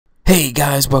Hey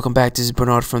guys, welcome back. This is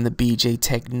Bernard from the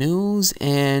BJTechNews,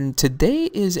 and today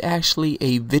is actually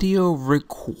a video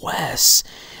request.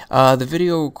 The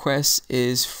video request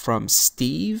is from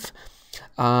Steve,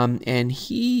 and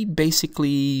he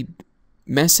basically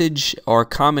messaged or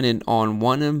commented on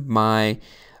one of my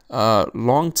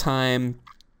longtime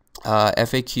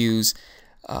FAQs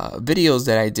videos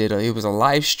that I did. It was a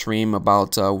live stream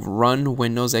about run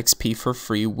Windows XP for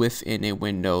free within a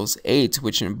Windows 8,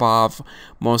 which involved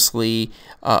mostly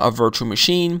a virtual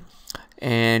machine,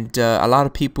 and a lot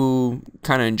of people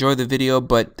kind of enjoy the video,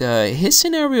 but his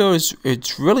scenario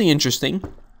it's really interesting.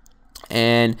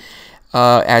 And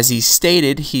as he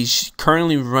stated, he's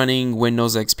currently running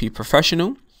Windows XP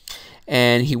Professional,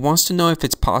 and he wants to know if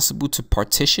it's possible to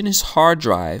partition his hard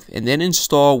drive and then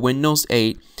install Windows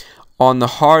 8 on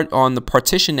the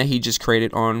partition that he just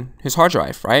created on his hard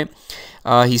drive, right?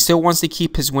 He still wants to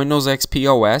keep his Windows XP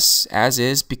OS as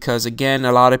is, because again,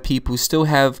 a lot of people still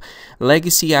have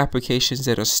legacy applications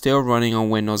that are still running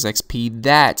on Windows XP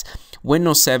that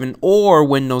Windows 7 or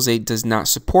Windows 8 does not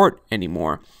support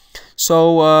anymore.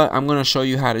 So I'm going to show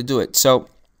you how to do it. So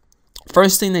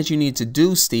first thing that you need to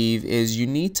do, Steve, is you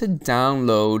need to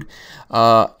download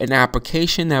an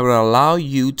application that will allow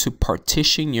you to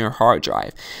partition your hard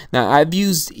drive. Now, I've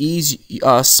used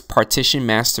EaseUS Partition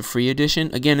Master Free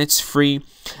Edition. Again, it's free.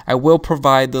 I will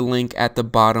provide the link at the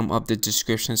bottom of the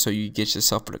description so you get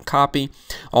yourself a copy.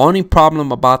 Only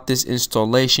problem about this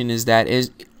installation is that it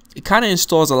kind of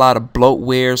installs a lot of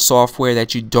bloatware software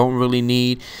that you don't really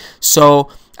need. So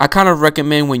I kind of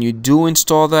recommend when you do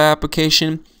install the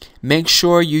application, make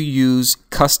sure you use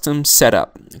custom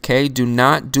setup. Okay, do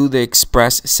not do the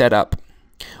express setup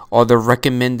or the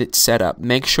recommended setup.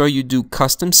 Make sure you do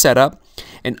custom setup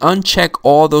and uncheck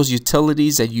all those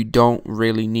utilities that you don't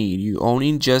really need. You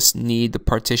only just need the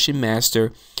partition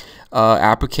master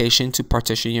application to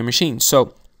partition your machine.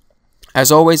 So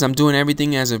as always, I'm doing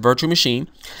everything as a virtual machine.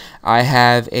 I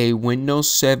have a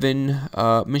Windows 7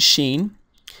 machine.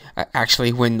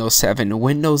 Actually, Windows 7,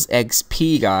 Windows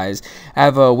XP, guys. I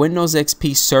have a Windows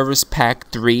XP Service Pack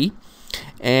 3,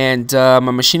 and my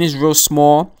machine is real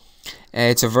small.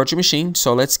 It's a virtual machine,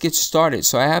 so let's get started.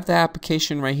 So I have the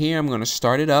application right here. I'm going to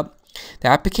start it up. The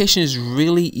application is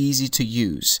really easy to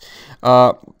use.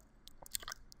 It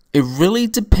really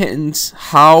depends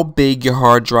how big your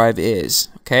hard drive is,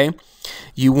 okay?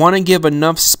 You want to give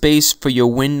enough space for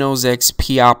your Windows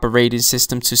XP operating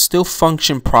system to still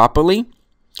function properly,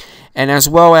 and as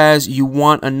well as you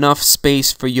want enough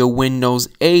space for your Windows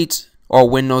 8 or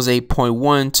Windows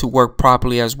 8.1 to work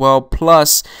properly as well,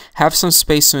 plus have some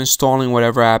space for installing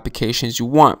whatever applications you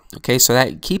want. Okay,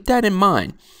 so keep that in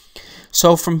mind.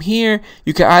 So from here,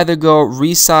 you can either go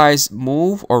resize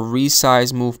move or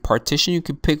resize move partition. You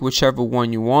can pick whichever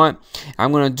one you want.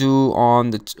 I'm gonna do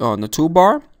on the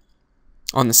toolbar,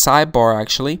 on the sidebar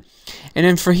actually, and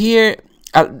then for here,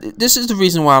 this is the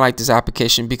reason why I like this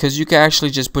application, because you can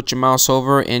actually just put your mouse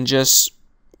over and just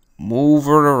move it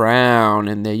around,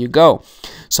 and there you go.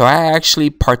 So I actually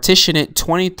partition it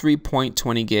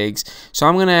 23.20 gigs. So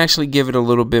I'm gonna actually give it a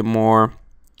little bit more.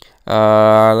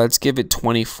 Let's give it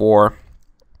 24.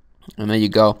 And there you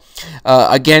go.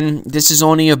 Again, this is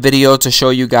only a video to show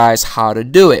you guys how to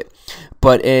do it.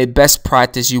 But a best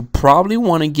practice, you probably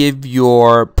want to give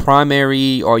your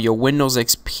primary or your Windows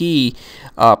XP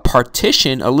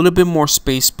partition a little bit more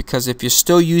space, because if you're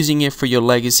still using it for your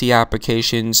legacy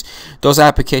applications, those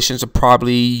applications are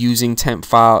probably using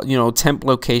temp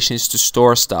locations to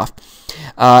store stuff.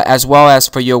 As well as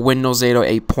for your Windows 8 or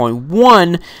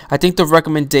 8.1, I think the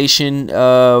recommendation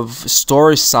of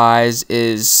storage size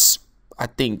is, I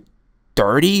think,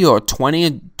 30 or 20,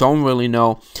 don't really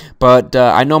know, but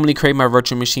I normally create my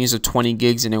virtual machines of 20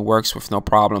 gigs and it works with no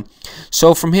problem.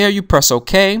 So from here you press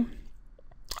OK,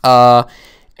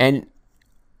 and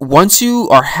once you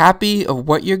are happy of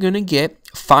what you're gonna get,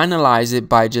 finalize it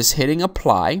by just hitting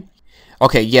apply.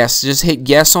 Okay, yes, just hit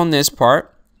yes on this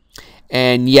part,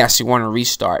 and yes, you want to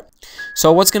restart.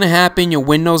 So what's gonna happen, your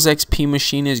Windows XP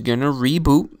machine is gonna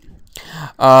reboot.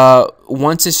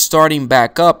 Once it's starting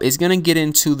back up, it's gonna get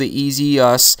into the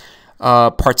EaseUS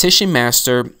Partition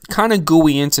Master kind of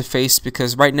GUI interface,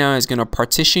 because right now it's gonna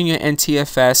partition your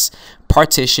NTFS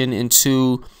partition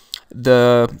into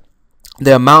the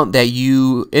amount that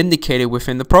you indicated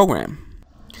within the program.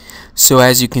 So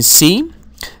as you can see,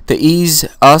 the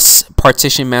EaseUS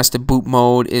Partition Master boot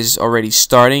mode is already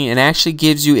starting, and actually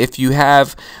gives you, if you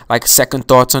have like second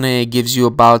thoughts on it, it gives you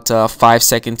about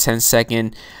 5-second,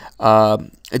 10-second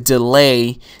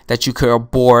delay that you could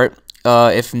abort.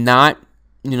 If not,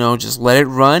 just let it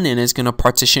run and it's gonna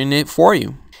partition it for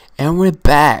you. And we're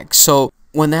back. So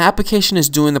when the application is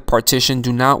doing the partition,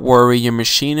 do not worry. Your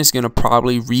machine is going to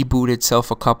probably reboot itself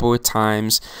a couple of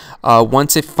times.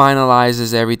 Once it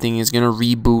finalizes everything, it's going to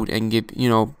reboot and give,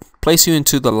 place you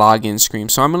into the login screen.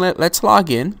 So I'm gonna let's log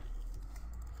in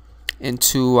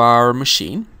into our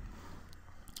machine.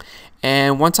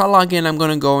 And once I log in, I'm going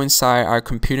to go inside our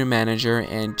computer manager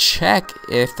and check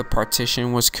if the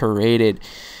partition was created.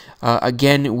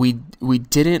 Again, we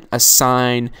didn't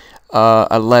assign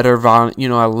a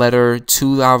letter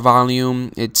to our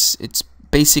volume. It's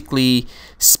basically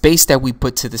space that we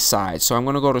put to the side. So I'm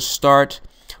going to go to Start,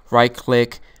 right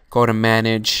click, go to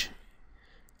Manage,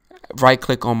 right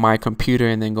click on my computer,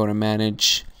 and then go to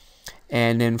Manage.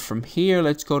 And then from here,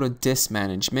 let's go to Disk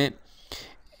Management.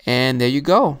 And there you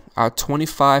go. Our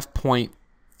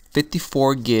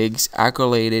 25.54 gigs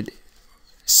allocated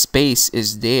space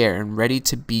is there and ready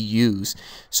to be used.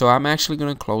 So I'm actually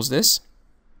going to close this.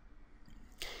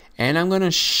 And I'm going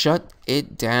to shut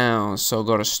it down. So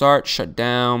go to Start, Shut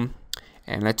Down,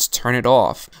 and let's turn it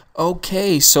off.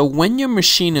 Okay, so when your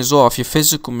machine is off, your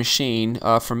physical machine,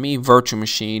 for me, virtual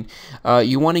machine,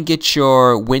 you want to get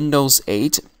your Windows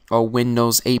 8 or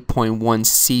Windows 8.1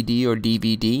 CD or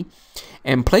DVD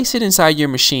and place it inside your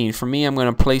machine. For me, I'm going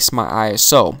to place my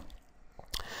ISO.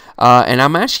 And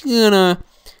I'm actually going to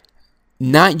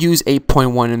not use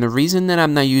 8.1, and the reason that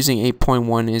I'm not using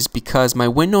 8.1 is because my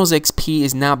Windows XP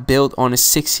is not built on a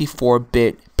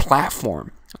 64-bit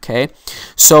platform. Okay,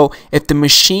 so if the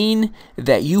machine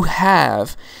that you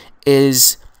have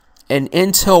is an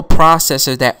Intel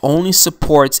processor that only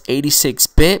supports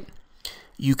 86-bit,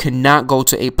 you cannot go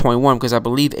to 8.1 because I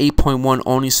believe 8.1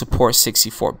 only supports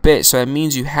 64-bit. So that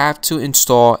means you have to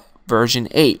install version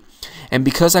 8. And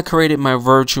because I created my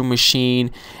virtual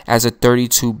machine as a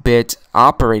 32-bit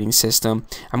operating system,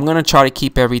 I'm going to try to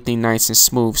keep everything nice and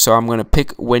smooth. So I'm going to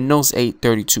pick Windows 8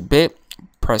 32-bit,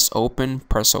 press Open,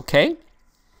 press OK.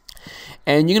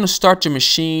 And you're going to start your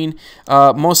machine.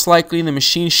 Most likely the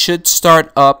machine should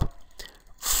start up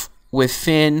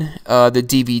within the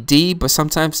DVD, but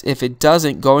sometimes if it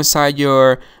doesn't, go inside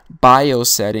your BIOS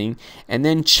setting and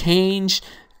then change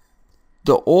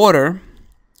the order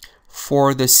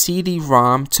for the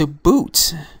CD-ROM to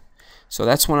boot. So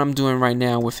that's what I'm doing right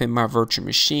now within my virtual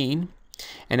machine,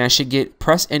 and I should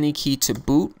press any key to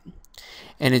boot,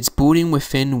 and it's booting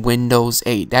within Windows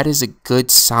 8. That is a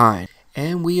good sign.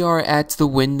 And we are at the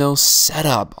Windows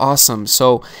setup. Awesome.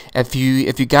 So if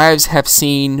you guys have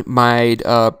seen my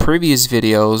previous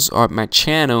videos on my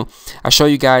channel, I show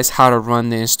you guys how to run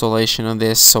the installation of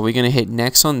this. So we're gonna hit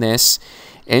next on this,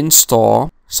 install.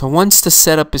 So once the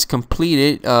setup is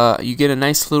completed, you get a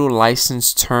nice little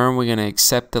license term. We're gonna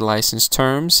accept the license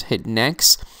terms, hit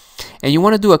next. And you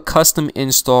want to do a custom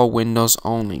install Windows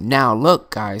only. Now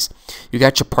look guys, you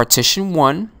got your partition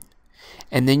 1,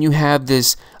 and then you have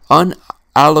this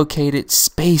unallocated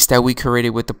space that we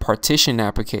created with the partition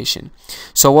application.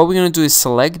 So what we're going to do is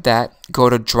select that, go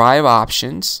to drive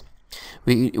options.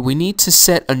 We need to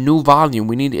set a new volume.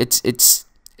 We need it's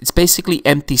basically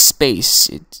empty space.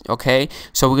 Okay,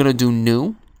 so we're going to do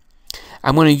new.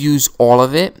 I'm going to use all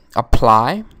of it,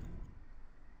 apply,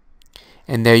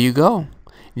 and there you go.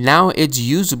 Now it's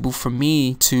usable for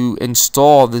me to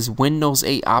install this Windows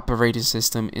 8 operating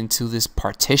system into this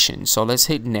partition. So let's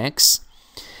hit next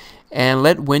and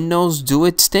let Windows do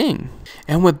its thing.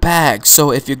 And we're back.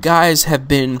 So if you guys have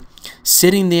been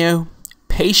sitting there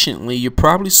patiently, you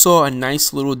probably saw a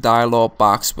nice little dialog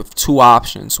box with two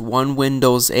options, one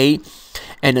Windows 8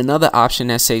 and another option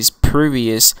that says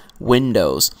previous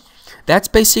Windows. That's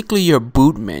basically your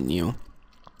boot menu.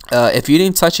 If you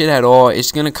didn't touch it at all,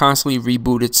 it's going to constantly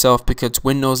reboot itself because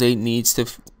Windows 8 needs to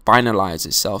finalize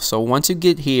itself. So once you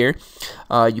get here,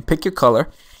 you pick your color.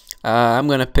 I'm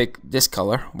going to pick this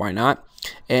color, why not,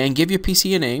 and give your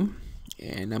PC a name,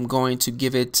 and I'm going to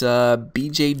give it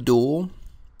BJ Dual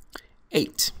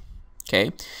 8.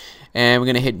 Okay, and we're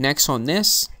going to hit next on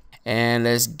this, and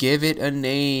let's give it a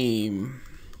name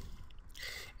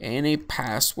and a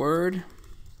password.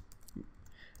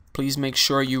 Please make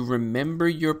sure you remember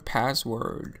your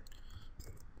password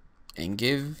and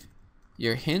give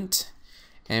your hint,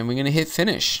 and we're going to hit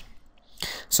finish.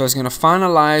 So it's going to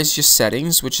finalize your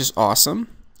settings, which is awesome.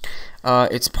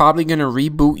 It's probably going to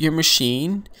reboot your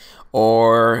machine,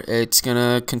 or it's going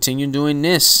to continue doing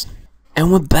this. And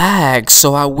we're back.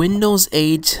 So our Windows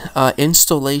 8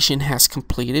 installation has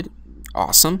completed.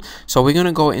 Awesome. So we're going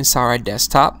to go inside our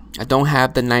desktop. I don't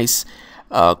have the nice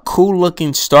cool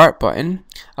looking start button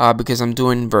because I'm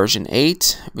doing version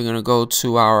 8. We're going to go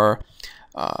to our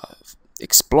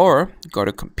Explorer, go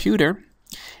to computer,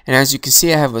 And as you can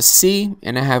see, I have a C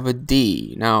and I have a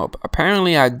D. Now,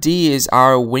 apparently our D is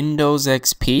our Windows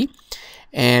XP.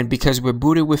 And because we're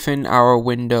booted within our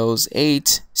Windows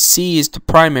 8, C is the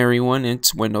primary one, and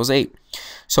it's Windows 8.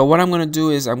 So what I'm going to do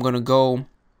is I'm going to go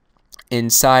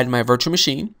inside my virtual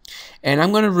machine and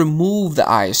I'm going to remove the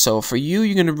ISO. For you,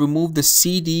 you're going to remove the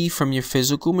CD from your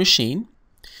physical machine.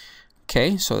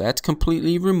 Okay, so that's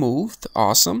completely removed.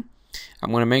 Awesome.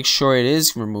 I'm going to make sure it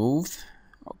is removed.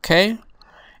 Okay.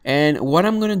 And what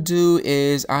I'm going to do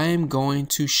is I am going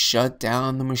to shut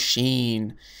down the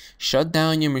machine. Shut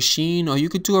down your machine, or you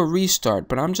could do a restart,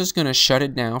 but I'm just going to shut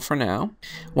it down for now.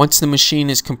 Once the machine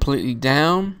is completely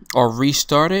down or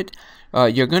restarted,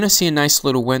 you're going to see a nice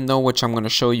little window, which I'm going to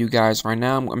show you guys right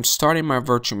now. I'm starting my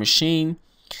virtual machine,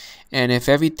 and if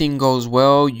everything goes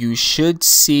well, you should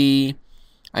see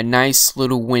a nice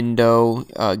little window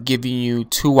giving you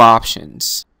two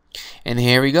options. And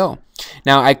here we go.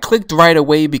 Now I clicked right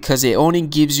away because it only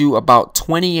gives you about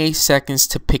 28 seconds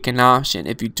to pick an option.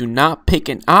 If you do not pick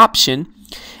an option,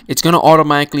 it's going to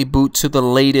automatically boot to the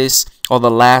latest or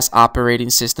the last operating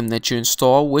system that you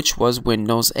install, which was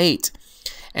Windows 8.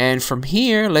 And from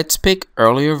here, let's pick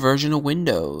earlier version of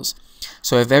Windows.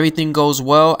 So if everything goes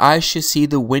well, I should see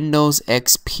the Windows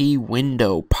XP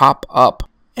window pop up.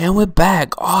 And we're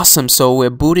back. Awesome. So we're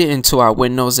booted into our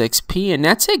Windows XP, and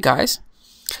that's it, guys.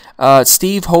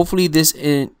 Steve, hopefully this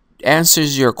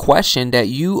answers your question that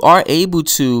you are able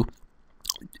to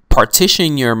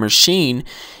partition your machine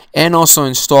and also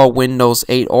install Windows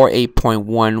 8 or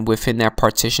 8.1 within that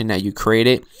partition that you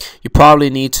created. You probably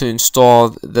need to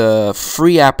install the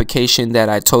free application that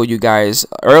I told you guys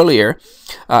earlier.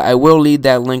 I will leave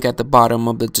that link at the bottom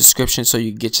of the description so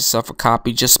you can get yourself a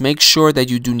copy. Just make sure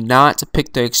that you do not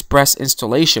pick the express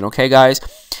installation, okay guys?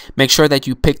 Make sure that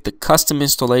you pick the custom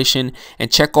installation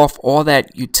and check off all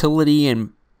that utility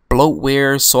and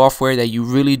bloatware software that you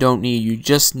really don't need. You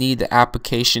just need the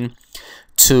application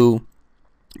to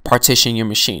partition your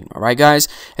machine. Alright guys,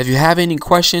 if you have any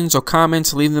questions or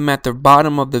comments, leave them at the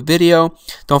bottom of the video.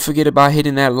 Don't forget about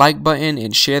hitting that like button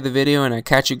and share the video, and I'll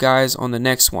catch you guys on the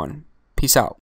next one. Peace out.